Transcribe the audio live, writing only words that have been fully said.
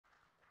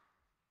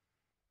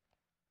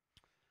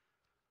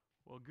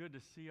Well, good to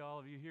see all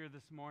of you here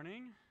this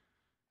morning.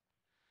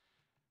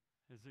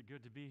 Is it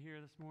good to be here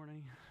this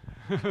morning?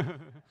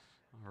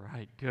 All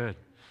right, good.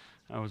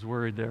 I was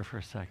worried there for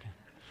a second.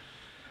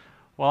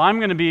 Well, I'm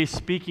going to be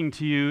speaking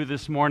to you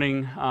this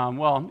morning.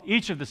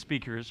 Each of the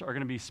speakers are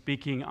going to be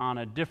speaking on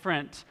a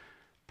different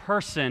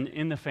person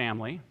in the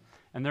family,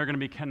 and they're going to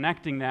be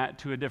connecting that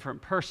to a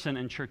different person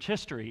in church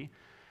history.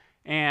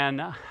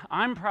 And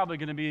I'm probably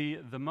going to be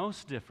the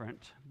most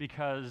different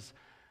because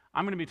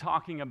I'm going to be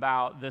talking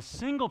about the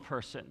single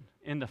person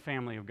in the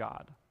family of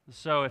God.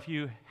 So if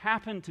you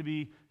happen to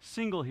be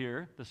single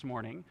here this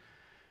morning,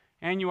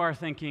 and you are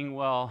thinking,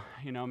 well,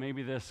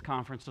 maybe this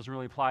conference doesn't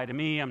really apply to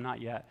me, I'm not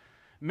yet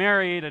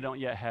married, I don't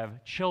yet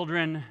have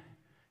children,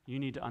 you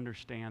need to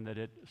understand that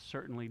it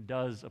certainly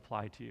does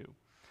apply to you.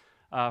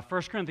 1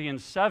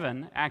 Corinthians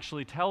 7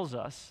 actually tells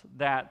us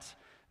that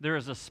there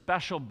is a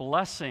special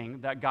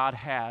blessing that God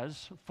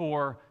has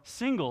for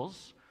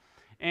singles,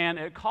 and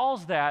it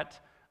calls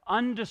that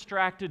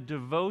undistracted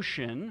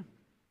devotion,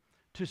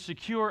 to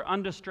secure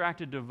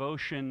undistracted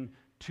devotion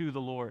to the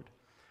Lord.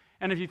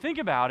 And if you think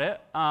about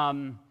it,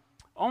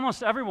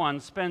 almost everyone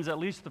spends at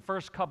least the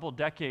first couple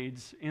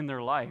decades in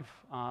their life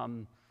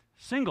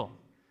single.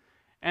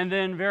 And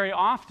then very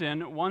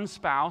often, one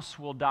spouse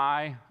will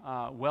die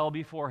well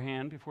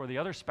beforehand, before the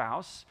other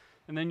spouse,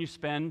 and then you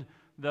spend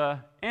the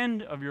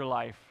end of your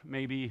life,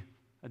 maybe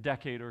a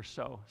decade or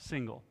so,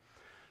 single.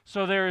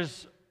 So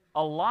there's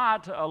a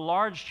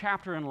large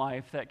chapter in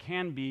life that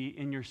can be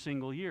in your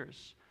single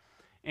years.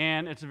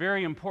 And it's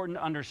very important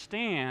to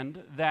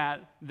understand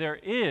that there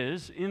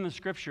is, in the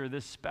Scripture,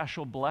 this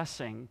special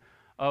blessing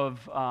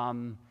of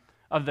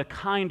the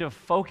kind of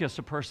focus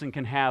a person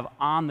can have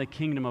on the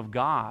kingdom of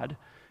God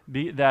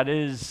that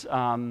is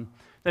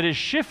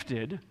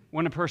shifted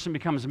when a person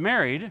becomes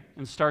married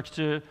and starts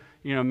to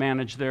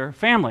manage their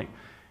family.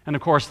 And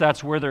of course,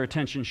 that's where their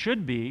attention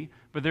should be,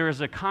 but there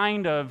is a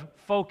kind of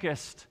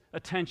focused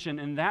attention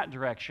in that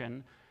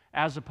direction,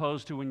 as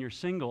opposed to when you're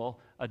single,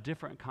 a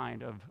different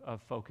kind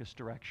of focused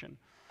direction.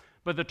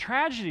 But the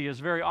tragedy is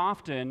very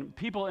often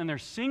people in their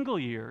single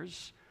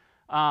years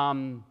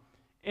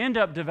end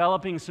up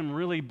developing some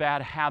really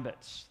bad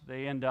habits.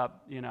 They end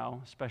up,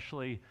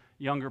 especially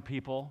younger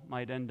people,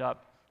 might end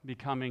up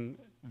becoming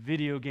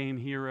video game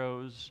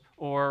heroes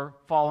or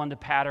fall into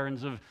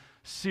patterns of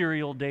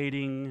serial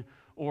dating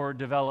or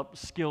develop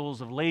skills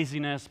of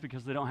laziness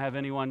because they don't have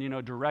anyone,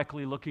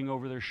 directly looking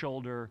over their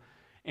shoulder.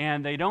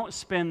 And they don't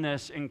spend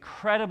this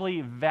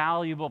incredibly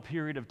valuable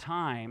period of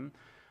time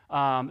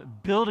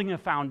building a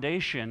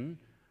foundation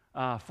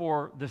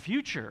for the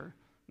future.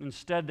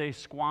 Instead, they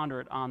squander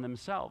it on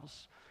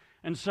themselves.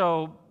 And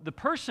so the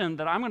person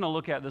that I'm going to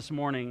look at this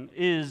morning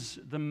is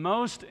the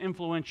most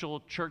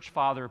influential church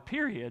father,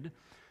 period,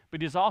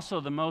 but he's also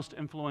the most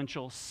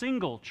influential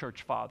single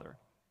church father.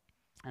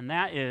 And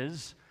that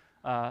is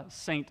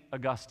St.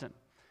 Augustine.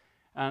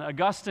 And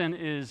Augustine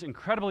is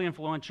incredibly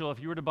influential. If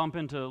you were to bump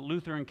into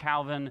Luther and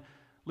Calvin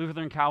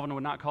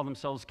would not call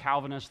themselves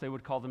Calvinists, they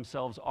would call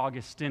themselves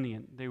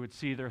Augustinian. They would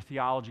see their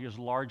theology as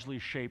largely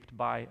shaped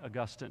by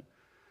Augustine.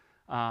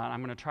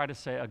 I'm going to try to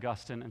say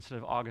Augustine instead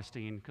of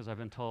Augustine, because I've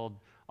been told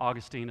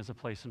Augustine is a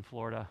place in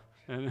Florida,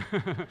 and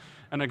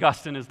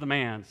Augustine is the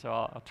man, so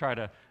I'll try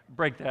to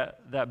break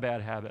that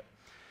bad habit.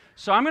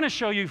 So I'm going to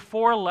show you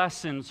 4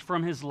 lessons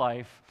from his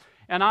life.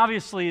 And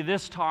obviously,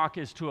 this talk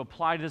is to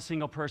apply to the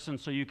single person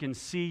so you can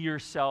see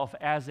yourself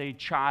as a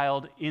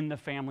child in the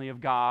family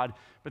of God.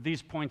 But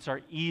these points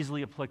are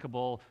easily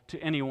applicable to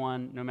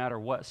anyone, no matter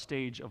what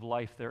stage of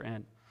life they're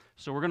in.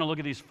 So we're going to look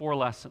at these 4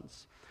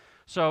 lessons.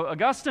 So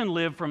Augustine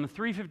lived from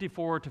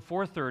 354 to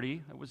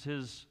 430. That was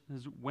his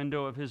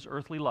window of his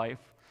earthly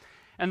life.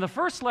 And the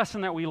first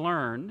lesson that we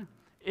learned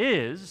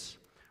is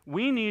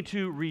we need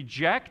to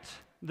reject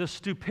the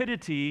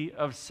stupidity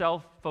of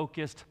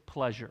self-focused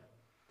pleasure.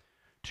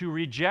 To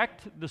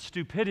reject the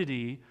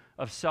stupidity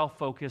of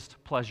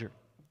self-focused pleasure.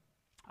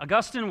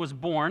 Augustine was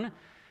born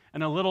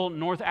in a little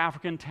North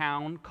African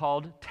town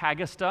called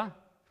Tagasta.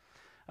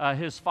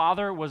 His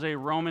father was a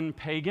Roman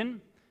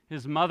pagan.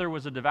 His mother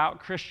was a devout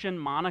Christian,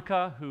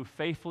 Monica, who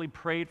faithfully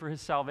prayed for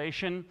his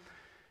salvation.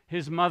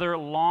 His mother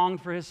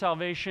longed for his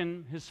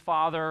salvation. His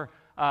father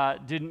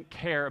didn't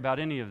care about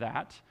any of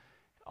that.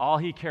 All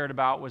he cared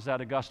about was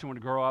that Augustine would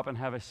grow up and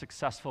have a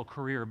successful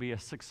career, be a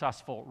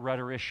successful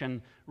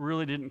rhetorician,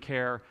 really didn't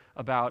care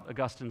about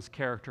Augustine's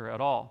character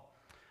at all.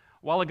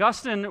 While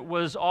Augustine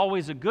was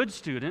always a good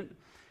student,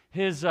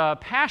 his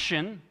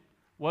passion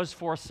was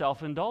for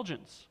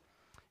self-indulgence.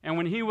 And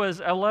when he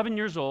was 11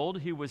 years old,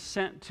 he was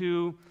sent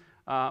to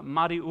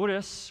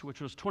Mariuris,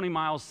 which was 20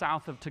 miles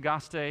south of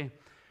Tagaste,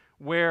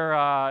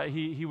 where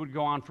he would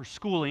go on for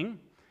schooling.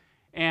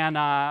 And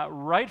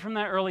right from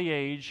that early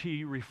age,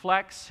 he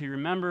reflects, he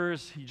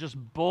remembers, he just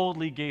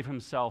boldly gave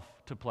himself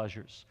to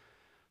pleasures.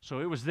 So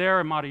it was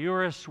there in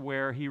Mariuris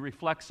where he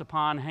reflects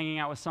upon hanging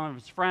out with some of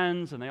his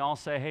friends, and they all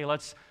say, hey,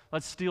 let's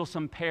steal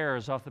some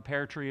pears off the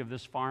pear tree of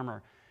this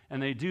farmer.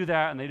 And they do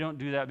that, and they don't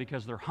do that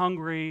because they're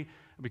hungry,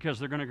 because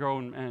they're going to go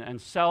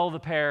and sell the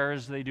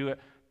pears. They do it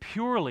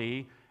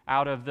purely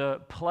out of the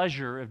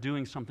pleasure of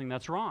doing something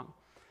that's wrong.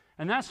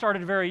 And that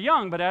started very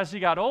young, but as he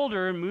got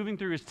older and moving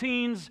through his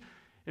teens,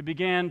 it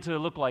began to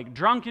look like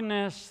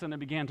drunkenness, and it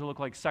began to look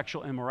like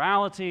sexual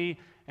immorality,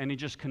 and he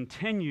just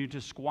continued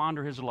to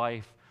squander his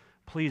life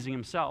pleasing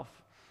himself.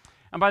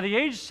 And by the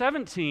age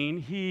 17,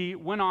 he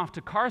went off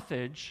to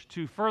Carthage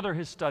to further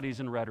his studies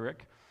in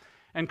rhetoric.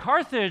 And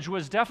Carthage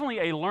was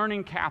definitely a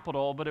learning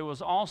capital, but it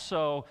was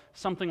also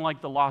something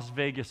like the Las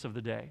Vegas of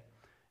the day.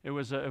 It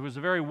was a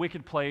very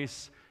wicked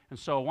place, and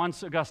so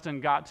once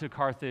Augustine got to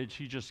Carthage,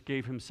 he just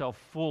gave himself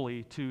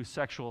fully to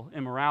sexual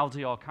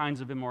immorality, all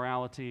kinds of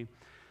immorality.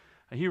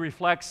 He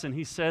reflects and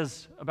he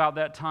says about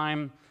that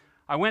time,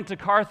 "I went to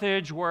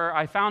Carthage where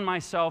I found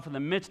myself in the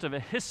midst of a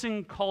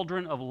hissing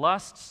cauldron of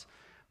lusts.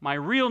 My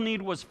real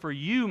need was for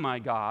you, my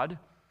God,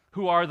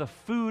 who are the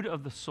food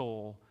of the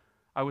soul.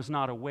 I was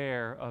not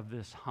aware of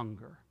this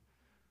hunger."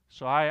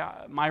 So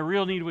my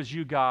real need was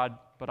you, God,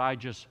 but I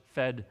just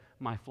fed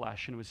my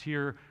flesh. And it was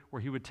here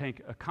where he would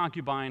take a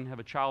concubine, have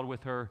a child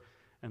with her,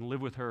 and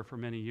live with her for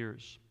many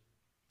years.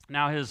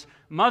 Now his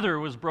mother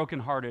was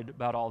brokenhearted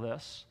about all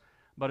this,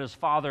 but his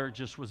father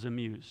just was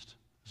amused.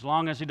 As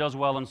long as he does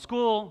well in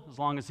school, as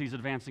long as he's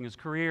advancing his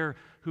career,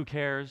 who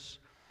cares?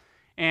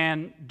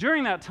 And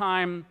during that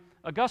time,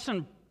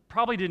 Augustine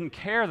probably didn't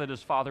care that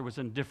his father was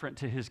indifferent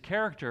to his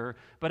character,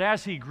 but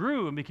as he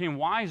grew and became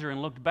wiser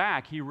and looked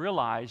back, he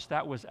realized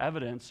that was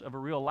evidence of a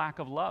real lack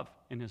of love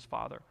in his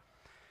father.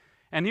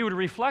 And he would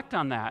reflect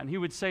on that, and he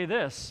would say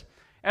this,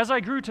 "As I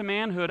grew to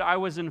manhood, I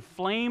was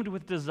inflamed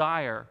with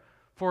desire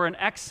for an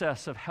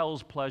excess of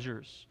hell's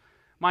pleasures.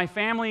 My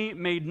family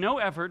made no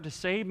effort to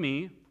save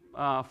me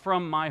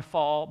from my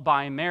fall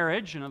by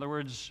marriage." In other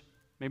words,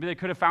 maybe they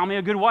could have found me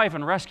a good wife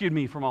and rescued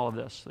me from all of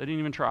this. They didn't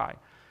even try.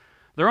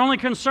 "Their only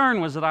concern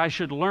was that I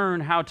should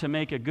learn how to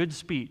make a good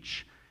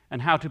speech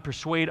and how to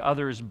persuade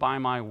others by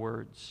my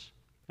words."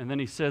 And then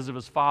he says of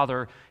his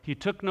father, "He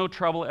took no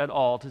trouble at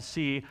all to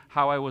see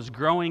how I was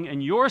growing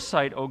in your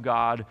sight, O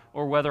God,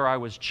 or whether I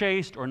was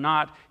chaste or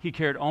not. He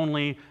cared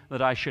only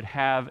that I should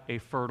have a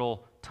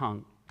fertile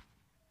tongue."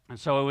 And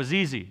so it was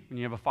easy, when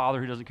you have a father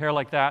who doesn't care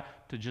like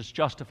that, to just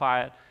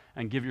justify it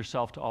and give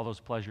yourself to all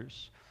those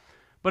pleasures.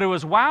 But it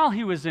was while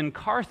he was in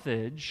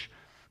Carthage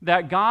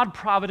that God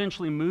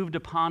providentially moved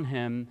upon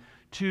him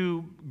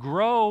to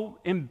grow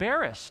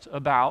embarrassed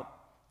about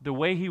the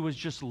way he was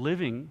just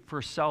living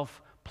for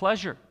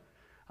self-pleasure.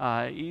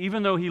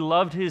 Even though he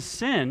loved his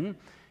sin,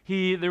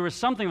 there was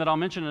something that I'll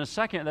mention in a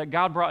second that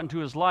God brought into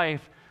his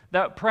life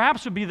that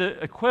perhaps would be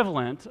the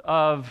equivalent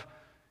of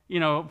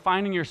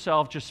finding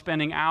yourself just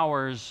spending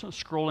hours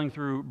scrolling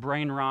through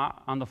brain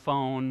rot on the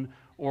phone,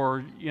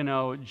 or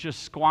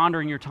just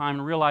squandering your time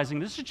and realizing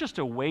this is just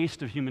a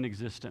waste of human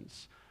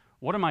existence.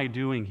 What am I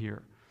doing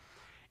here?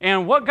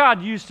 And what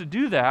God used to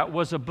do that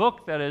was a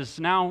book that is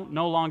now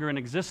no longer in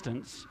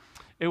existence.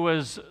 It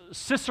was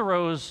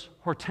Cicero's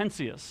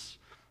Hortensius.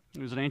 He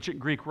was an ancient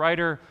Greek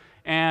writer,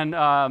 and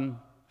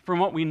from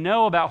what we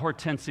know about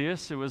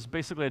Hortensius, it was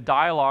basically a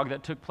dialogue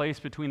that took place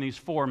between these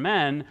four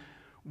men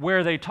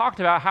where they talked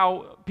about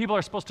how people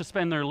are supposed to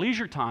spend their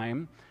leisure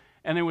time,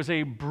 and it was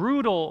a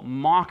brutal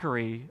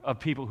mockery of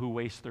people who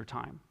waste their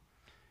time.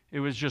 It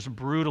was just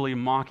brutally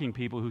mocking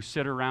people who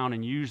sit around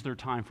and use their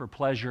time for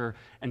pleasure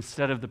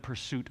instead of the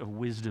pursuit of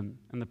wisdom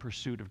and the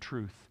pursuit of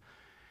truth.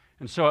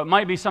 And so it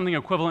might be something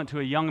equivalent to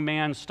a young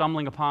man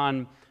stumbling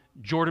upon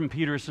Jordan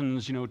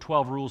Peterson's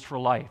 12 Rules for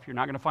Life. You're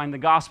not going to find the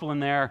gospel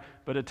in there,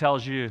 but it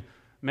tells you,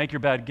 make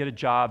your bed, get a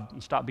job,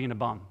 and stop being a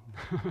bum.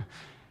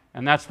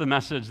 And that's the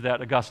message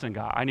that Augustine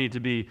got. I need to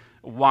be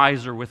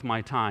wiser with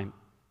my time.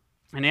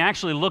 And he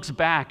actually looks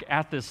back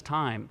at this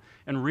time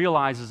and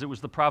realizes it was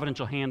the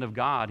providential hand of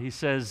God. He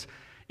says,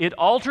 "It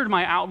altered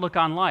my outlook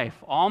on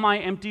life. All my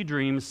empty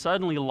dreams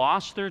suddenly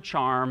lost their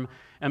charm,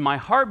 and my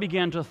heart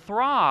began to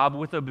throb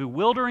with a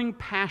bewildering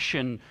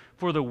passion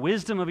for the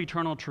wisdom of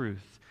eternal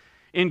truth.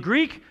 In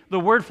Greek, the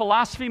word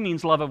philosophy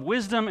means love of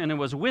wisdom, and it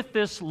was with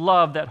this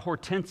love that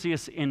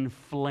Hortensius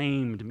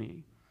inflamed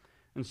me."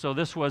 And so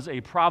this was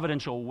a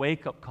providential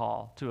wake-up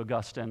call to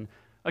Augustine.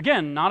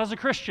 Again, not as a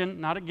Christian,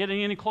 not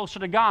getting any closer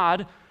to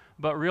God,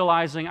 but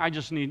realizing I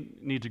just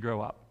need to grow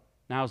up.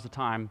 Now's the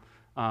time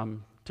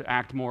to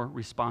act more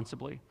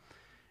responsibly.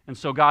 And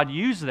so God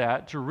used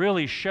that to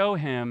really show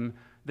him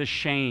the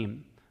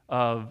shame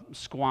of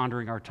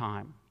squandering our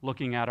time,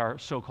 looking at our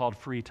so-called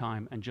free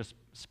time and just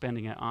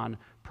spending it on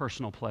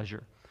personal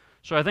pleasure.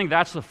 So I think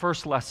that's the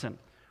first lesson.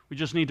 We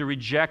just need to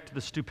reject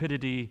the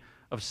stupidity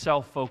of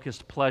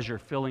self-focused pleasure,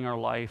 filling our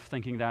life,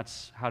 thinking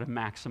that's how to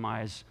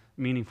maximize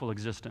meaningful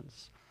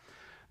existence.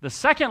 The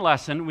second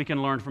lesson we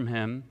can learn from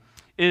him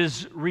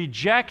is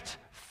reject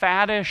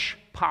faddish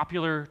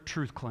popular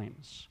truth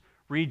claims.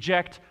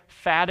 Reject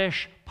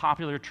faddish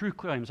popular truth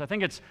claims. I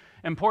think it's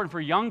important for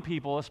young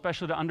people,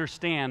 especially, to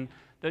understand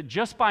that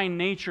just by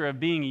nature of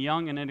being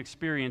young and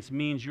inexperienced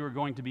means you are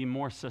going to be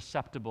more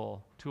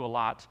susceptible to a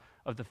lot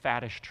of the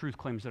faddish truth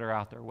claims that are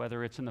out there,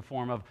 whether it's in the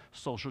form of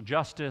social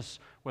justice,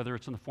 whether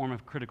it's in the form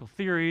of critical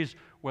theories,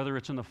 whether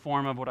it's in the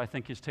form of what I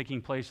think is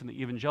taking place in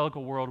the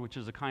evangelical world, which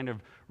is a kind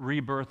of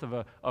rebirth of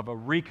a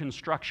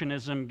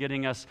reconstructionism,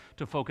 getting us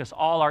to focus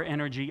all our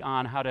energy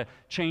on how to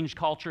change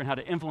culture and how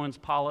to influence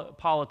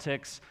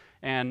politics.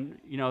 And,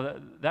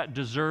 that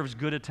deserves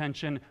good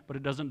attention, but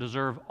it doesn't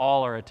deserve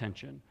all our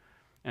attention.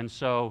 And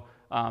so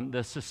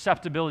the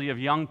susceptibility of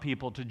young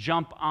people to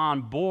jump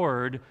on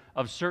board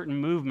of certain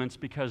movements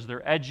because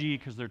they're edgy,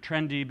 because they're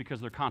trendy, because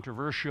they're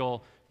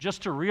controversial,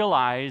 just to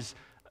realize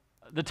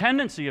the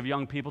tendency of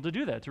young people to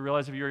do that, to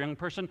realize if you're a young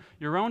person,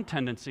 your own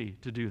tendency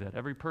to do that.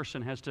 Every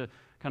person has to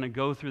kind of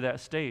go through that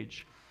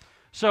stage.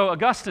 So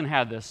Augustine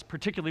had this,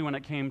 particularly when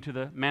it came to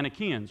the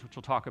Manichaeans, which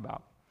we'll talk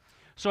about.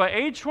 So at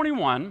age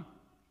 21,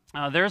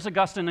 there's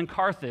Augustine in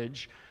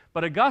Carthage,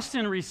 but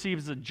Augustine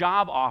receives a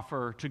job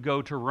offer to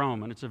go to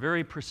Rome, and it's a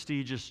very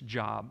prestigious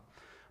job.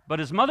 But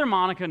his mother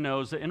Monica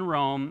knows that in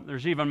Rome,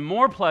 there's even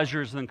more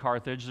pleasures than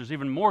Carthage. There's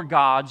even more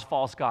gods,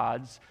 false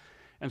gods.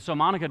 And so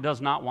Monica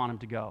does not want him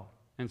to go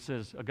and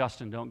says,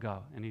 Augustine, don't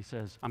go. And he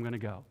says, I'm going to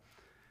go.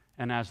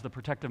 And as the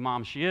protective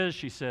mom she is,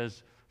 she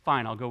says,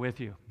 fine, I'll go with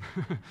you.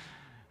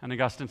 And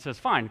Augustine says,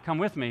 fine, come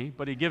with me.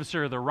 But he gives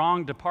her the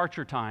wrong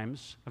departure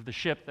times of the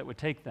ship that would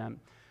take them.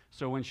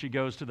 So when she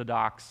goes to the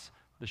docks,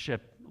 the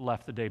ship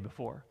left the day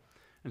before.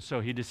 And so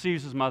he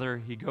deceives his mother.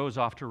 He goes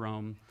off to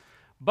Rome.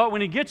 But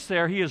when he gets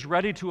there, he is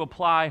ready to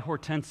apply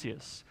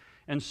Hortensius.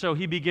 And so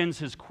he begins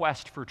his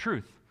quest for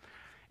truth.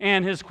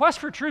 And his quest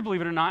for truth, believe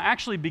it or not,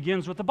 actually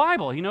begins with the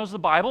Bible. He knows the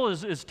Bible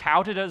is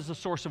touted as the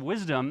source of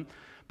wisdom.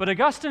 But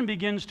Augustine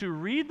begins to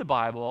read the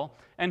Bible,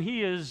 and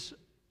he is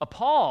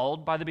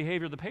appalled by the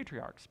behavior of the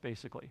patriarchs,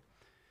 basically.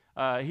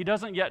 He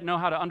doesn't yet know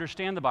how to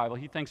understand the Bible.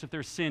 He thinks if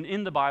there's sin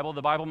in the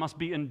Bible must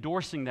be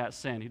endorsing that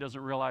sin. He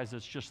doesn't realize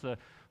it's just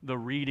the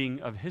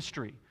reading of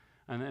history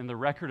and the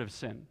record of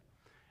sin.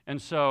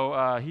 And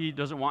so he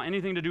doesn't want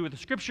anything to do with the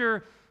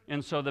Scripture,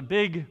 and so the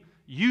big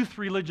youth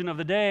religion of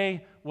the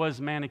day was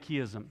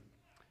Manichaeism.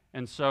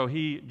 And so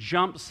he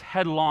jumps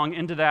headlong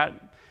into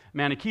that.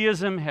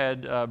 Manichaeism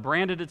had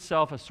branded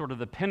itself as sort of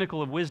the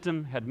pinnacle of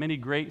wisdom, had many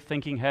great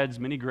thinking heads,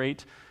 many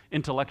great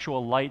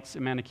intellectual lights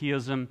in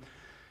Manichaeism.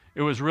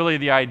 It was really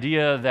the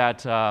idea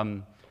that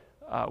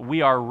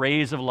we are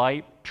rays of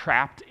light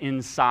trapped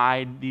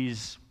inside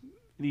these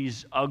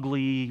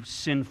ugly,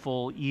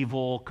 sinful,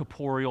 evil,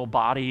 corporeal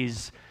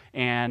bodies,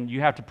 and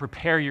you have to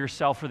prepare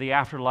yourself for the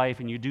afterlife,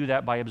 and you do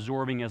that by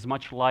absorbing as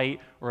much light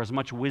or as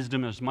much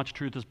wisdom, as much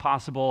truth as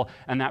possible,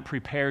 and that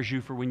prepares you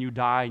for when you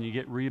die and you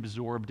get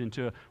reabsorbed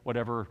into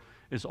whatever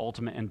is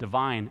ultimate and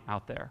divine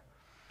out there.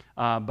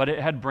 But it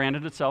had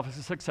branded itself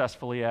as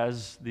successfully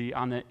as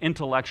on the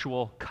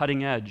intellectual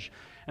cutting edge.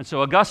 And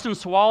so Augustine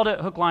swallowed it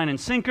hook, line, and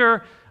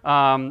sinker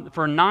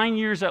for 9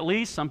 years at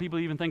least. Some people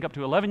even think up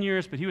to 11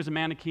 years, but he was a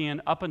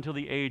Manichaean up until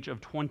the age of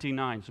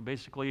 29, so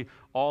basically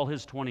all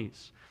his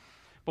 20s.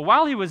 But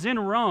while he was in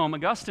Rome,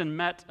 Augustine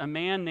met a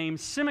man named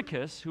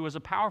Symmachus, who was a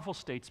powerful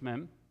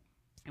statesman.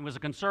 He was a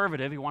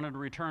conservative. He wanted to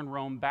return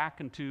Rome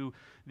back into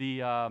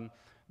the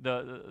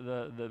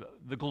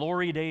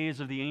glory days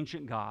of the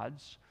ancient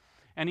gods.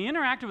 And he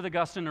interacted with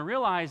Augustine and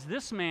realized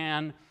this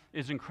man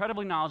is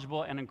incredibly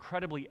knowledgeable and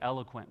incredibly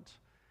eloquent.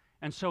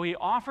 And so he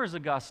offers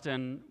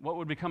Augustine what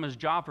would become his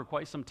job for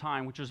quite some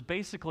time, which was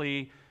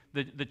basically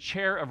the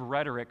chair of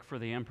rhetoric for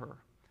the emperor.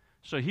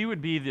 So he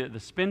would be the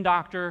spin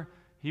doctor,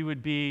 he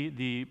would be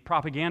the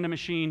propaganda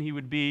machine, he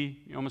would be,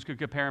 you almost could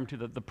compare him to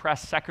the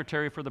press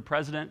secretary for the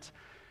president.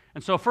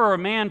 And so for a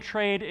man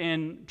trained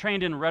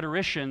in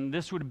rhetorician,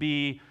 this would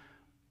be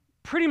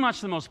pretty much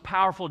the most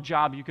powerful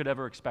job you could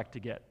ever expect to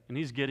get. And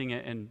he's getting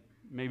it in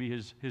maybe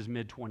his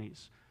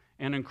mid-20s.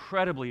 An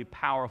incredibly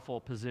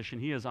powerful position.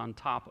 He is on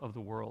top of the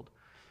world.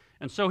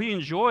 And so he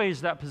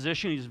enjoys that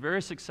position. He's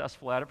very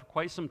successful at it for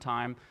quite some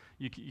time.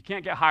 You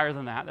can't get higher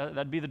than that.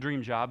 That'd be the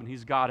dream job, and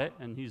he's got it,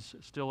 and he's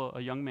still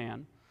a young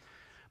man.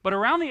 But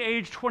around the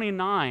age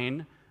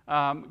 29,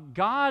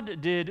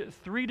 God did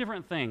 3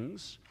 different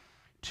things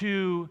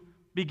to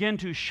begin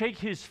to shake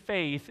his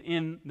faith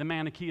in the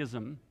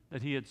Manichaeism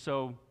that he had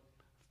so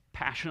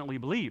passionately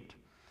believed.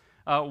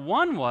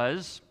 One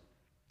was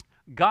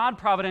God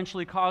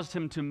providentially caused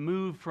him to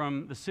move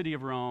from the city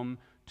of Rome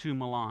to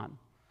Milan,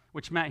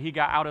 which meant he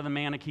got out of the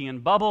Manichaean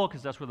bubble,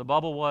 because that's where the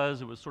bubble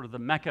was. It was sort of the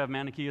Mecca of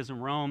Manichaeism,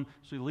 Rome.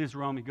 So he leaves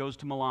Rome, he goes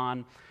to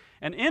Milan.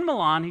 And in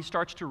Milan, he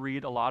starts to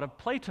read a lot of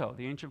Plato,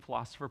 the ancient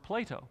philosopher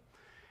Plato.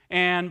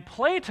 And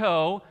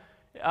Plato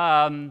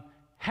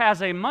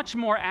has a much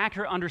more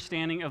accurate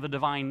understanding of the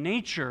divine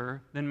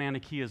nature than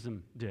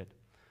Manichaeism did.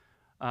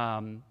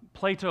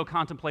 Plato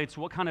contemplates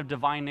what kind of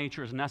divine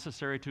nature is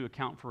necessary to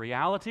account for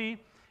reality,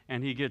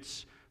 and he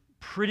gets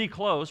pretty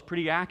close,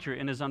 pretty accurate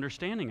in his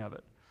understanding of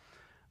it.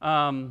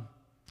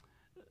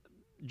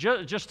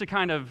 Just to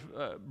kind of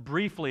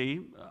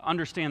briefly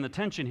understand the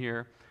tension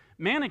here,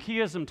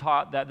 Manichaeism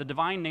taught that the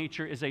divine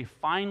nature is a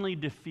finely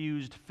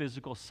diffused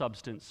physical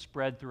substance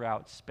spread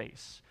throughout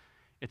space.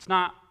 It's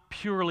not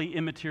purely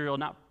immaterial,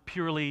 not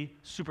purely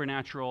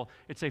supernatural.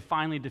 It's a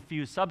finely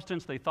diffused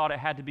substance. They thought it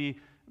had to be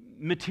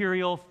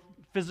material,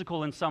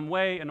 physical in some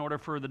way in order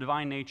for the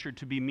divine nature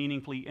to be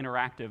meaningfully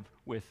interactive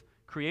with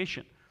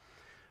creation.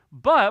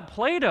 But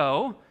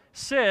Plato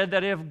said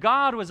that if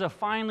God was a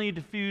finely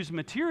diffused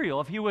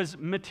material, if he was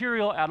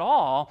material at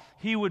all,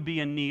 he would be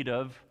in need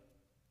of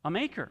a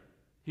maker.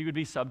 He would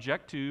be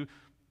subject to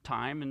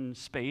time and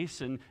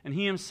space, and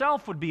he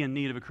himself would be in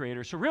need of a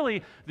creator. So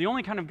really, the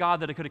only kind of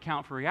God that could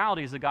account for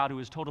reality is a God who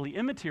is totally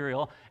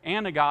immaterial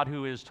and a God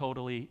who is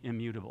totally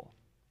immutable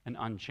and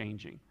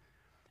unchanging.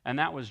 And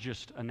that was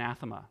just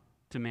anathema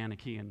to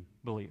Manichaean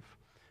belief.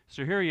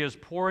 So here he is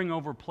poring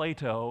over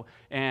Plato,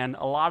 and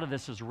a lot of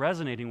this is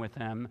resonating with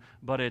him,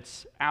 but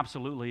it's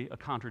absolutely a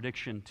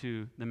contradiction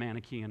to the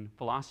Manichaean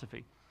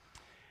philosophy.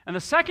 And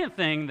the second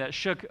thing that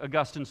shook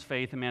Augustine's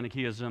faith in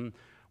Manichaeism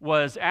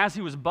was, as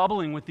he was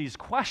bubbling with these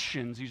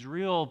questions, these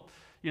real,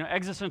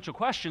 existential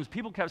questions,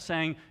 people kept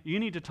saying, you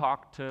need to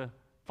talk to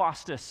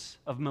Faustus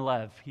of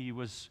Milev. He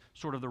was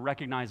sort of the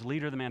recognized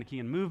leader of the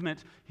Manichaean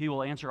movement. He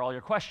will answer all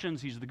your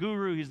questions. He's the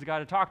guru. He's the guy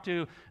to talk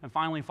to. And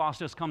finally,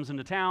 Faustus comes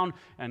into town,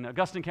 and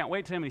Augustine can't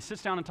wait to him. He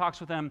sits down and talks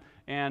with him,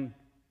 and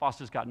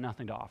Faustus got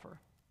nothing to offer.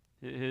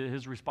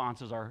 His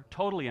responses are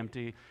totally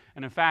empty.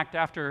 And in fact,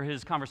 after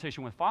his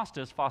conversation with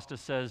Faustus, Faustus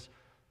says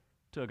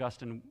to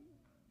Augustine,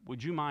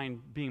 would you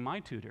mind being my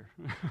tutor?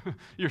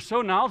 You're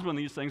so knowledgeable in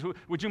these things.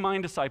 Would you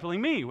mind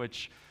discipling me?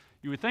 Which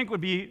you would think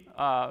would be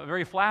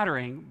very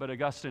flattering, but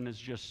Augustine is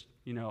just,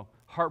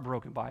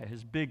 heartbroken by it.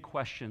 His big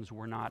questions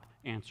were not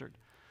answered.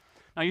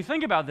 Now, you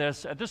think about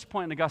this, at this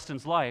point in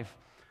Augustine's life,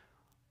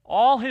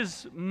 all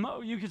his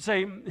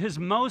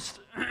most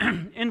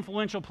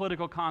influential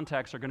political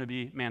contexts are going to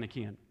be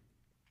Manichaean.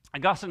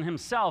 Augustine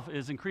himself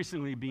is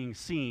increasingly being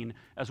seen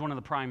as one of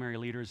the primary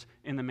leaders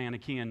in the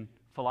Manichaean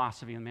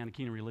philosophy and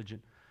Manichaean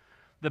religion.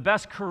 The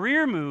best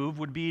career move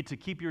would be to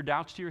keep your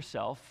doubts to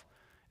yourself.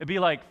 It'd be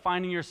like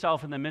finding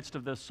yourself in the midst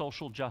of this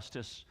social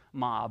justice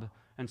mob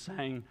and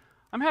saying,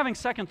 I'm having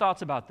second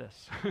thoughts about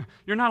this.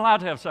 You're not allowed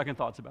to have second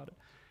thoughts about it.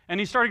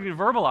 And he's starting to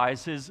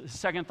verbalize his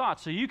second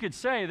thoughts. So you could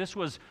say this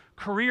was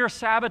career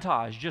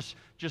sabotage.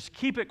 Just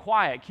keep it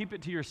quiet. Keep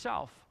it to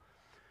yourself.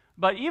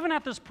 But even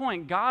at this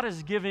point, God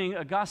is giving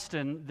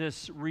Augustine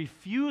this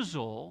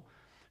refusal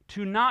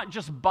to not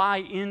just buy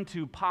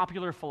into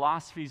popular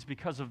philosophies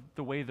because of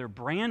the way they're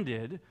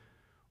branded,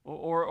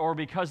 or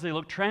because they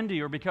look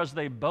trendy, or because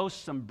they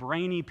boast some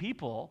brainy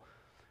people.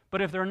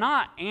 But if they're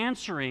not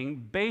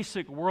answering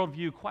basic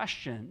worldview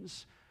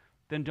questions,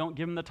 then don't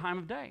give them the time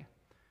of day.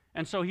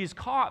 And so he's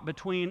caught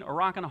between a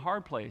rock and a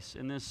hard place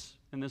in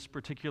this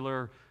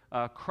particular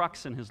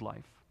crux in his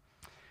life.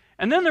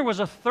 And then there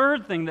was a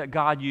third thing that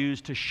God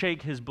used to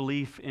shake his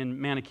belief in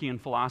Manichaean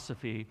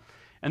philosophy.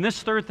 And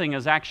this third thing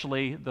is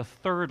actually the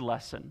third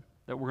lesson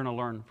that we're going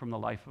to learn from the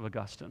life of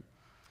Augustine.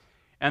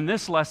 And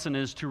this lesson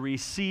is to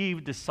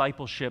receive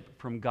discipleship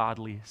from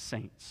godly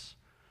saints.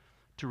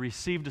 To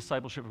receive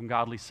discipleship from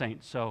godly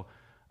saints. So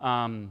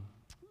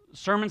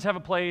sermons have a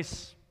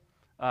place.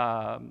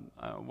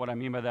 What I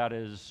mean by that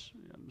is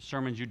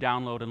sermons you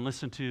download and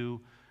listen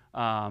to.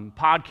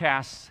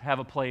 Podcasts have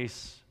a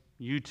place.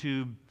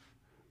 YouTube.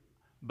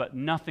 But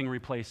nothing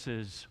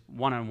replaces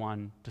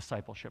one-on-one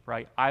discipleship,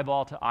 right?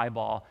 Eyeball to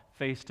eyeball,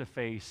 face to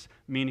face,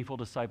 meaningful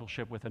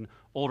discipleship with an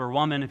older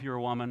woman if you're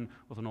a woman,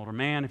 with an older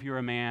man if you're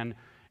a man.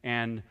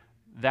 And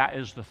that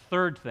is the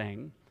third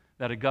thing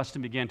that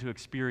Augustine began to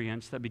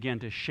experience that began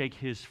to shake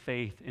his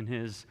faith in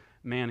his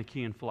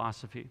Manichaean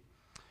philosophy.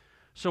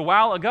 So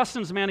while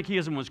Augustine's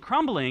Manichaeism was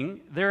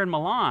crumbling there in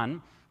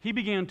Milan, he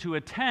began to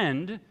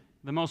attend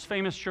the most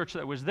famous church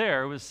that was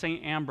there. It was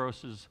St.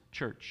 Ambrose's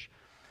church.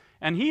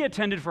 And he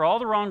attended for all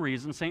the wrong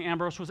reasons. St.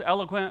 Ambrose was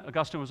eloquent.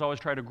 Augustine was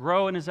always trying to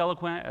grow in his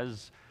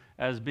eloquence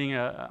as being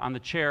on the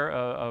chair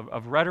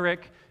of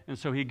rhetoric. And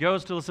so he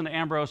goes to listen to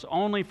Ambrose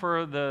only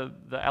for the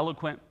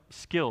eloquent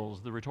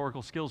skills, the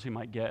rhetorical skills he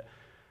might get.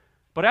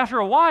 But after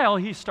a while,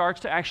 he starts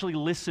to actually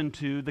listen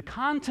to the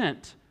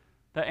content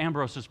that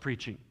Ambrose is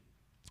preaching.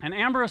 And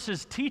Ambrose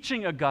is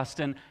teaching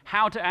Augustine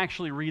how to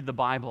actually read the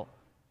Bible,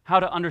 how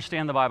to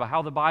understand the Bible,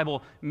 how the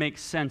Bible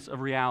makes sense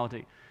of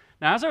reality.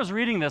 Now, as I was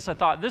reading this, I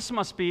thought this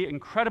must be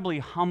incredibly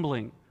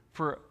humbling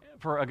for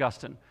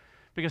Augustine,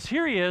 because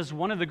here he is,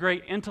 one of the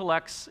great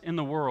intellects in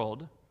the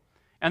world,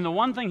 and the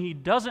one thing he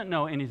doesn't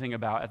know anything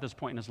about at this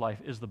point in his life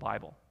is the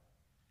Bible.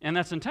 And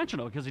that's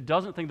intentional, because he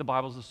doesn't think the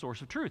Bible is the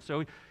source of truth.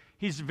 So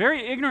he's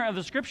very ignorant of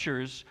the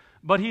Scriptures,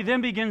 but he then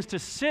begins to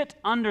sit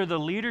under the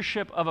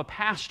leadership of a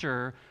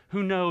pastor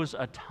who knows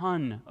a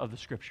ton of the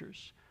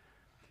Scriptures.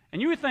 And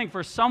you would think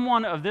for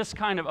someone of this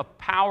kind of a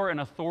power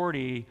and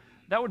authority,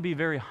 that would be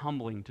very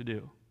humbling to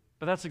do.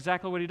 But that's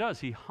exactly what he does.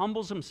 He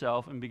humbles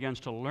himself and begins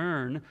to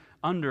learn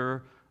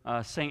under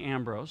St.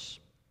 Ambrose.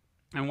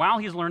 And while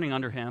he's learning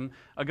under him,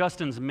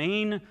 Augustine's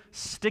main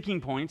sticking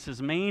points,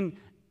 his main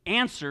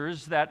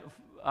answers that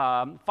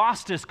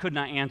Faustus could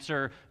not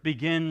answer,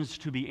 begins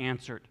to be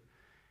answered.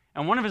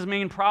 And one of his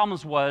main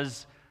problems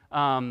was,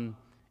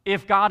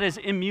 if God is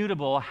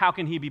immutable, how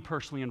can he be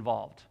personally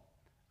involved?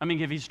 I mean,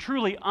 if he's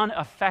truly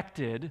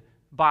unaffected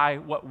by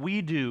what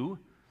we do,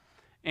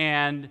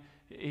 and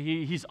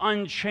he's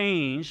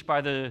unchanged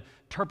by the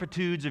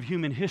turpitudes of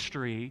human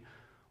history,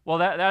 well,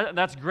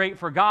 that's great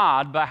for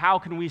God, but how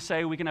can we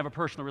say we can have a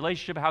personal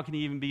relationship? How can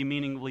he even be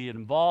meaningfully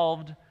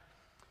involved?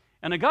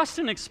 And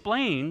Augustine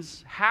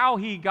explains how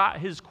he got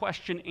his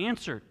question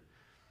answered.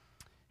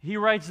 He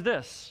writes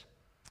this: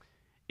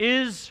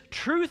 "Is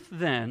truth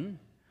then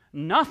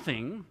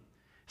nothing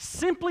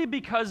simply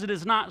because it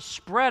is not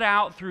spread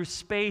out through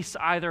space,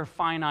 either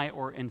finite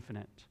or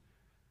infinite?"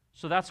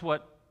 So that's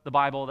what the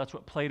Bible, that's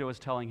what Plato is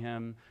telling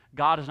him.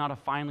 God is not a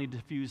finely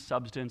diffused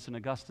substance, and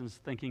Augustine's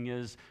thinking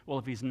is, well,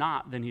 if he's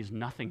not, then he's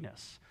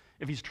nothingness.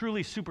 If he's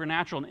truly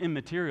supernatural and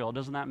immaterial,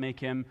 doesn't that make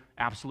him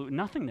absolute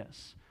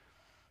nothingness?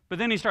 But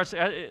then he starts,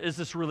 is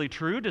this really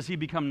true? Does he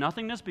become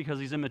nothingness because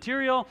he's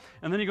immaterial?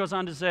 And then he goes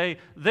on to say,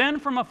 "Then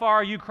from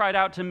afar you cried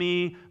out to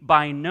me,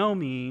 by no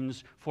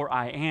means, for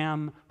I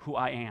am who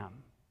I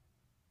am."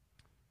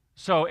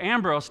 So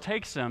Ambrose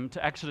takes him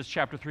to Exodus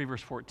chapter 3,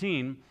 verse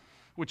 14,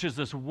 which is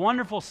this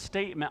wonderful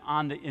statement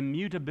on the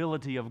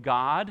immutability of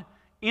God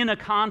in a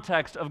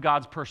context of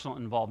God's personal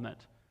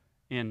involvement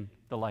in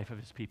the life of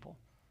his people.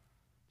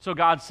 So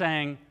God's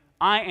saying,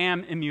 I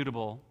am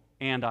immutable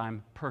and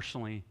I'm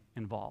personally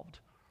involved.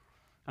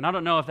 And I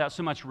don't know if that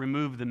so much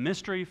removed the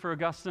mystery for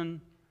Augustine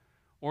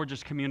or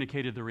just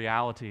communicated the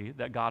reality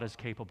that God is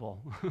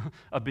capable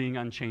of being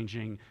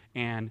unchanging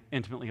and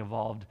intimately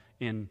involved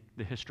in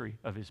the history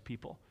of his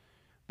people.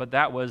 But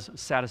that was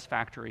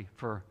satisfactory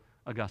for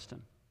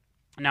Augustine.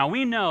 Now,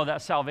 we know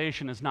that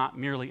salvation is not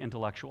merely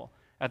intellectual.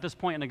 At this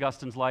point in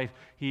Augustine's life,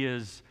 he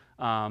is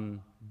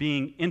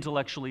being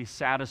intellectually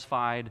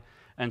satisfied,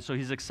 and so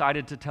he's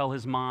excited to tell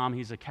his mom.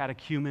 He's a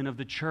catechumen of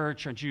the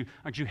church. Aren't you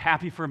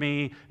happy for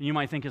me? And you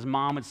might think his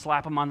mom would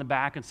slap him on the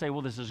back and say,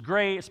 well, this is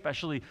great,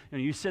 especially,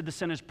 you said the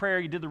sinner's prayer,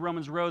 you did the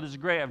Romans Road, this is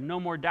great, I have no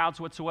more doubts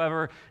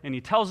whatsoever. And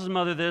he tells his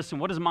mother this,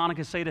 and what does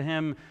Monica say to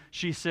him?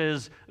 She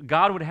says,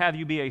 God would have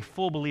you be a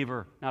full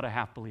believer, not a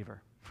half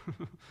believer.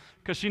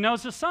 Because she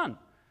knows his son.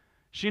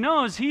 She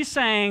knows he's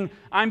saying,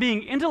 I'm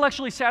being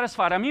intellectually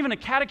satisfied. I'm even a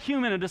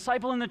catechumen, a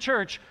disciple in the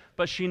church,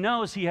 but she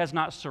knows he has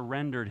not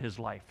surrendered his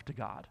life to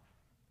God,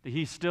 that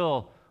he's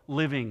still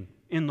living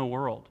in the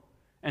world.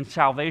 And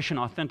salvation,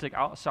 authentic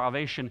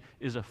salvation,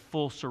 is a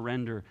full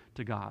surrender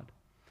to God.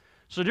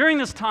 So during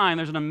this time,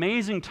 there's an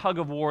amazing tug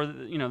of war.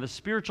 The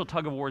spiritual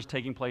tug of war is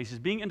taking place. He's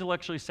being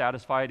intellectually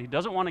satisfied. He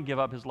doesn't want to give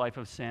up his life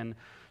of sin.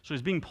 So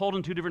he's being pulled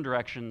in two different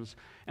directions.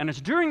 And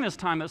it's during this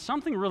time that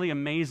something really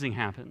amazing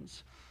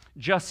happens.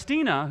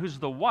 Justina, who's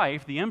the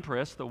wife, the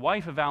empress, the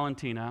wife of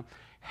Valentina,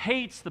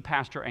 hates the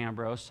pastor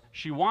Ambrose.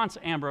 She wants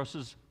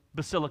Ambrose's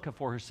basilica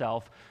for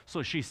herself,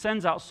 so she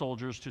sends out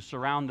soldiers to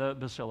surround the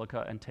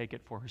basilica and take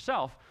it for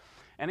herself.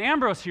 And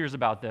Ambrose hears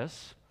about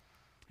this.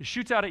 He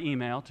shoots out an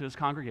email to his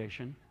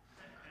congregation,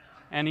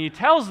 and he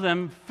tells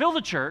them, fill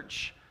the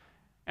church,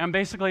 and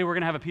basically we're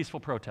going to have a peaceful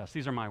protest.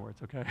 These are my words,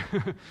 okay?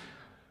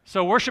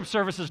 So worship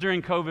services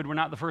during COVID were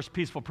not the first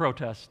peaceful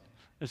protest.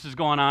 This is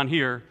going on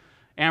here.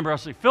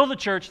 Ambrose, they fill the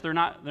church, they're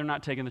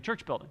not taking the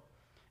church building.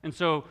 And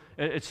so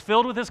it's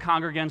filled with his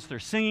congregants, they're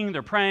singing,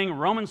 they're praying,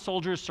 Roman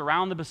soldiers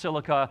surround the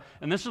basilica,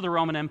 and this is the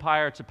Roman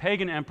Empire, it's a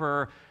pagan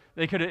emperor.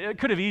 It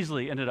could have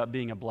easily ended up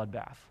being a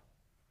bloodbath,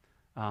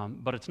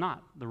 but it's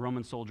not. The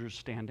Roman soldiers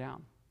stand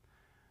down.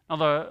 Now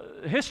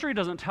the history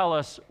doesn't tell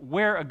us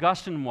where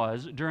Augustine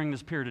was during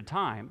this period of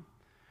time,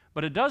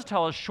 but it does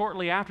tell us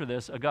shortly after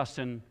this,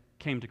 Augustine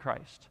came to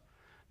Christ.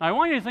 Now I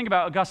want you to think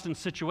about Augustine's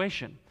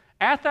situation.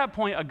 At that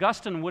point,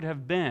 Augustine would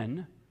have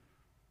been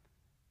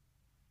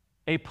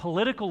a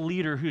political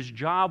leader whose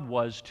job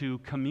was to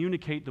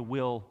communicate the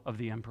will of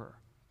the emperor.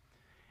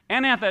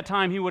 And at that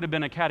time, he would have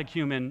been a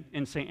catechumen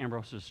in St.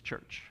 Ambrose's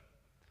church.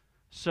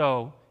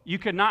 So you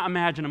could not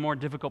imagine a more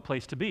difficult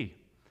place to be.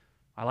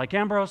 I like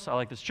Ambrose, I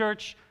like this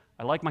church,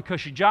 I like my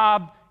cushy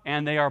job,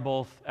 and they are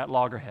both at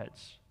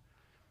loggerheads.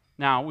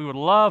 Now, we would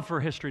love for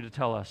history to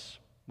tell us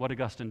what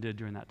Augustine did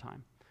during that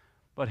time.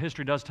 But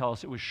history does tell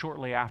us it was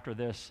shortly after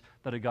this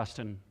that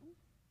Augustine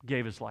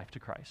gave his life to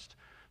Christ.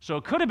 So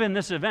it could have been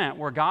this event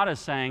where God is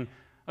saying,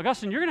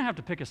 Augustine, you're going to have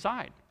to pick a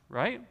side,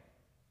 right?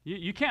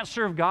 You can't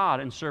serve God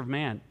and serve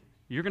man.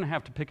 You're going to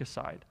have to pick a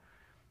side,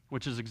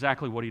 which is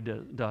exactly what he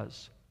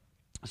does.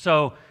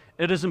 So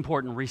it is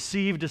important.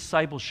 Receive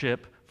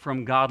discipleship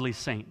from godly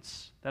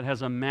saints. That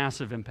has a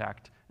massive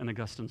impact in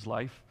Augustine's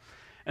life.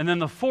 And then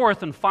the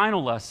fourth and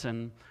final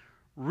lesson,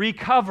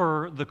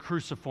 recover the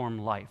cruciform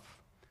life.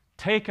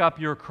 Take up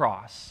your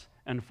cross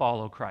and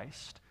follow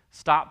Christ.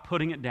 Stop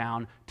putting it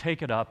down,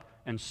 take it up,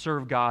 and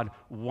serve God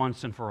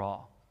once and for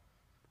all.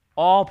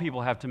 All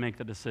people have to make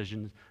the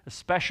decision,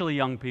 especially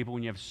young people,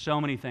 when you have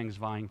so many things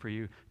vying for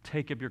you.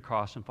 Take up your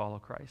cross and follow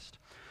Christ.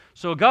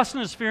 So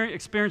Augustine is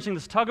experiencing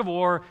this tug of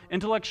war,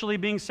 intellectually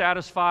being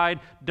satisfied,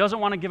 doesn't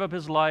want to give up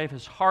his life,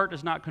 his heart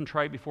is not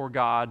contrite before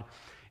God.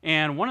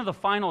 And one of the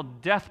final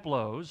death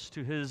blows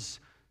to his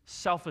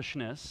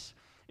selfishness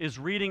is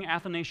reading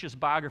Athanasius'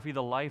 biography,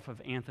 The Life of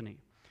Anthony.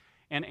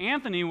 And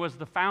Anthony was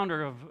the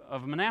founder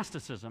of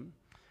monasticism,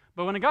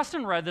 But when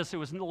Augustine read this, it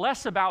was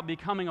less about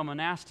becoming a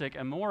monastic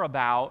and more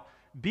about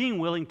being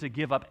willing to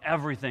give up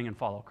everything and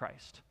follow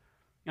Christ.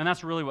 And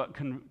that's really what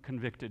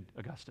convicted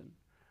Augustine.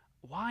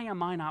 Why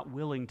am I not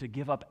willing to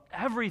give up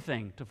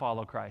everything to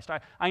follow Christ?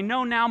 I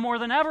know now more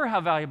than ever how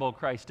valuable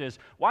Christ is.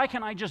 Why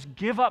can't I just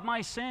give up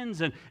my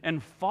sins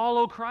and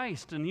follow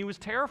Christ? And he was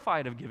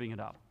terrified of giving it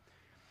up.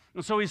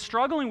 And so he's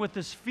struggling with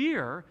this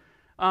fear.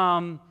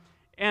 And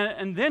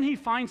then he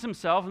finds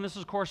himself, and this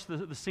is, of course,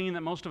 the scene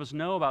that most of us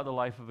know about the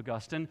life of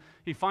Augustine.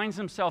 He finds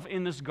himself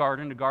in this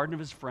garden, the garden of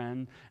his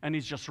friend, and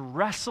he's just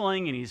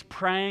wrestling, and he's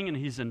praying, and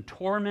he's in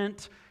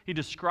torment. He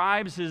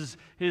describes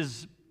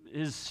his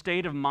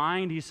state of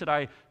mind. He said,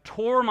 I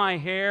tore my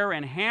hair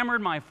and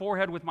hammered my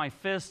forehead with my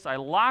fists. I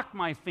locked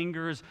my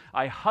fingers.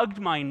 I hugged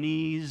my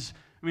knees.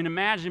 I mean,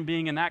 imagine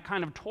being in that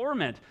kind of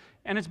torment.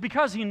 And it's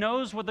because he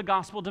knows what the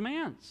gospel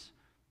demands.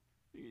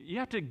 You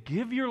have to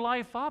give your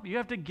life up. You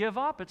have to give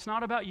up. It's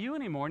not about you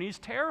anymore. And he's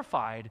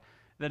terrified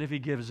that if he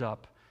gives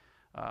up,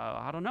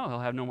 I don't know, he'll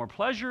have no more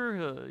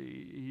pleasure.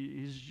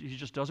 He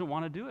just doesn't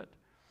want to do it.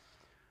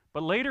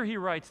 But later he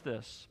writes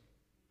this,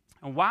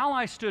 and while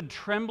I stood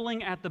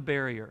trembling at the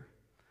barrier,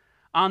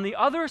 on the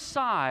other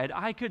side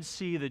I could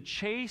see the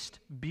chaste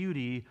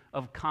beauty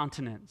of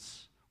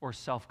continence or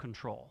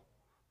self-control.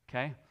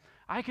 Okay?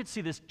 I could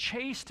see this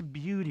chaste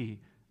beauty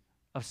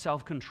of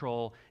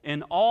self-control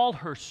in all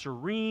her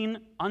serene,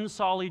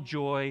 unsullied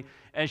joy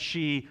as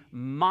she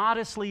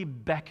modestly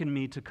beckoned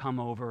me to come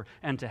over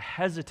and to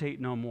hesitate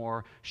no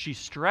more. She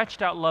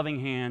stretched out loving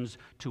hands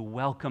to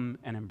welcome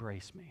and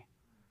embrace me.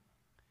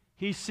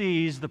 He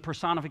sees the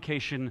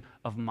personification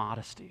of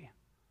modesty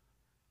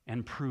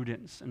and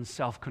prudence and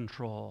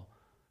self-control,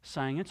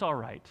 saying, it's all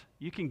right.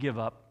 You can give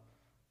up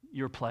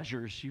your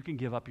pleasures. You can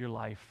give up your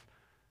life.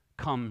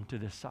 Come to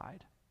this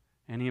side.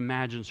 And he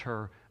imagines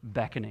her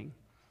beckoning.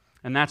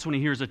 And that's when he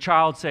hears a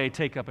child say,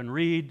 take up and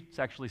read. It's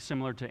actually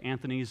similar to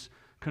Anthony's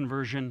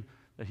conversion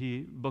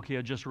book he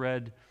had just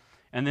read.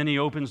 And then he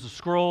opens the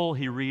scroll.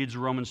 He reads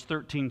Romans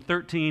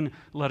 13:13.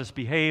 Let us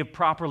behave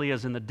properly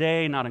as in the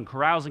day, not in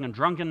carousing and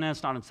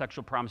drunkenness, not in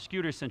sexual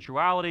promiscuity,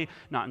 sensuality,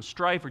 not in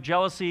strife or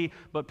jealousy,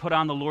 but put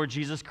on the Lord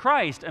Jesus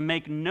Christ and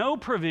make no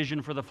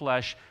provision for the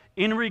flesh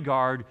in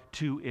regard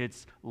to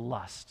its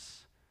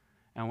lusts.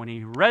 And when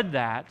he read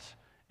that,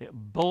 it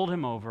bowled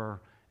him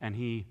over, and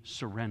he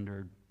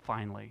surrendered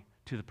finally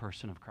to the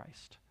person of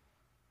Christ.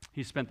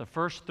 He spent the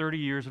first 30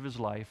 years of his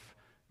life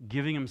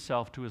giving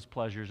himself to his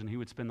pleasures, and he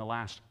would spend the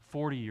last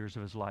 40 years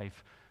of his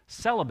life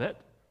celibate.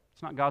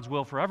 It's not God's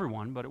will for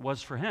everyone, but it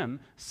was for him,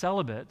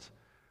 celibate,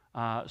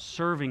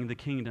 serving the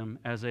kingdom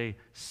as a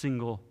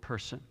single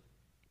person.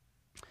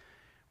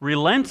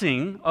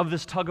 Relenting of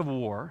this tug of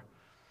war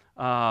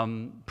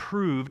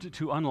proved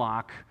to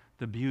unlock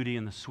the beauty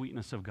and the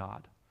sweetness of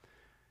God.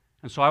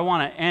 And so I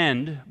want to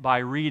end by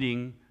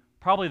reading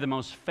probably the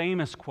most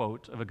famous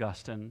quote of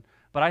Augustine,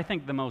 but I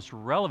think the most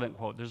relevant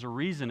quote. There's a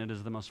reason it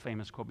is the most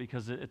famous quote,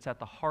 because it's at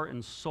the heart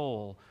and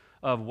soul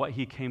of what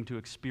he came to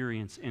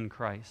experience in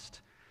Christ.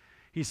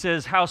 He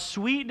says, how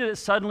sweet did it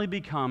suddenly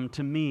become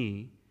to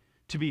me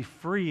to be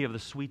free of the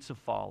sweets of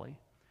folly.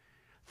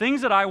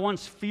 Things that I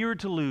once feared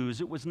to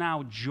lose, it was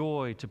now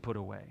joy to put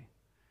away.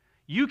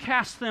 You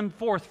cast them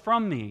forth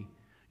from me.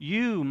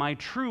 You, my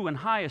true and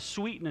highest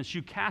sweetness,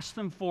 you cast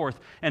them forth,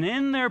 and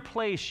in their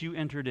place you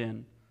entered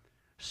in.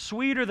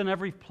 Sweeter than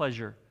every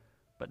pleasure,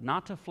 but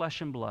not to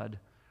flesh and blood.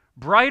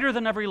 Brighter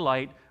than every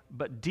light,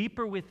 but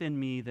deeper within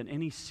me than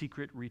any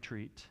secret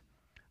retreat.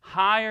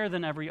 Higher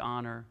than every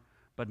honor,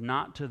 but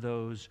not to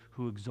those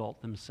who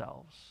exalt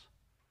themselves.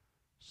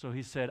 So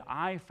he said,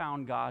 I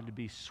found God to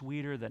be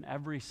sweeter than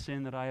every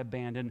sin that I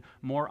abandoned,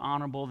 more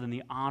honorable than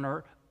the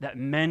honor that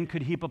men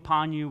could heap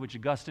upon you, which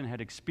Augustine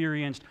had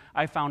experienced.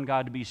 I found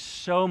God to be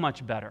so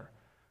much better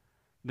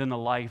than the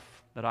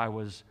life that I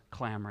was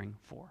clamoring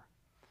for.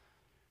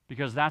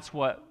 Because that's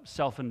what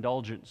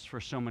self-indulgence for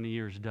so many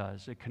years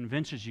does. It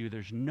convinces you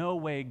there's no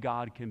way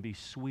God can be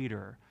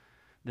sweeter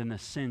than the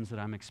sins that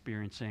I'm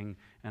experiencing.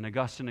 And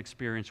Augustine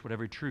experienced what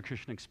every true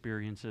Christian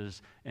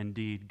experiences.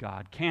 Indeed,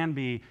 God can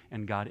be,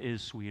 and God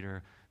is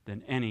sweeter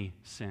than any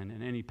sin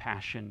and any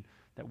passion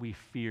that we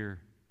fear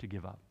to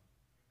give up.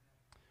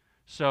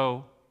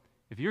 So,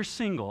 if you're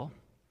single,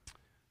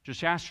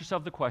 just ask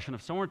yourself the question,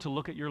 if someone were to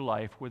look at your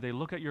life, would they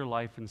look at your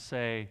life and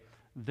say,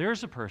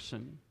 there's a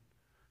person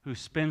who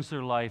spends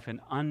their life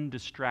in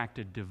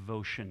undistracted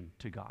devotion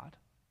to God?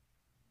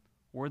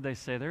 Or would they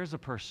say, there's a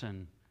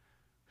person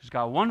who's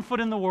got one foot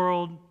in the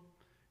world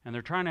and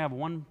they're trying to have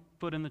one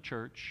foot in the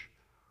church?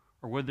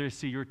 Or would they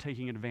see you're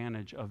taking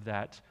advantage of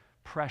that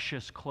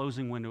precious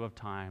closing window of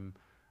time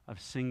of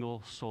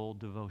single-soul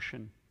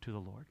devotion to the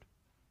Lord?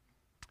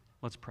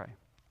 Let's pray.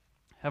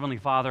 Heavenly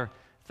Father,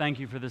 thank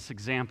you for this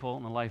example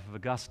in the life of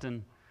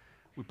Augustine.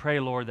 We pray,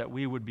 Lord, that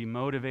we would be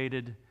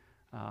motivated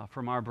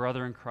from our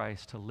brother in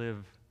Christ to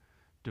live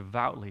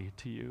devoutly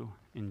to you.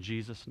 In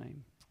Jesus'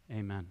 name,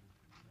 amen.